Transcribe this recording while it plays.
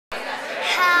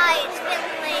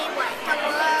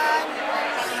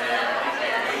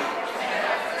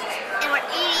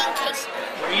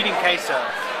queso.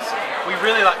 We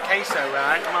really like queso,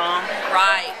 right, Mom?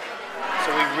 Right.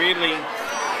 So we really,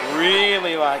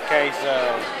 really like queso.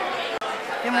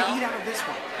 Then we eat out of this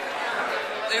one.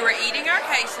 We were eating our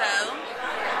queso,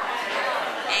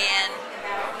 and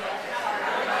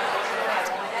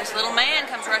this little man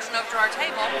comes rushing over to our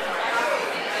table,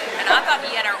 and I thought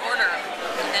he had our order.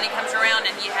 And then he comes around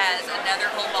and he has another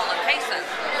whole ball of queso.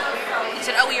 He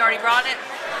said, "Oh, we already brought it?"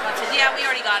 I said, "Yeah, we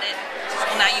already got it." He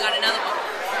said, "Well, now you got another one."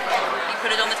 He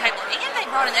put it on the table, and they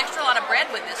brought an extra lot of bread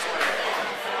with this one.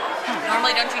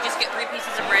 Normally, don't you just get 3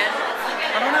 pieces of bread?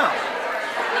 I don't know.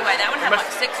 Anyway, that one had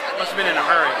like 6 with it. Must have been in a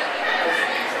hurry.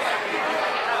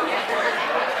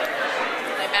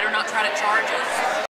 They better not try to charge us.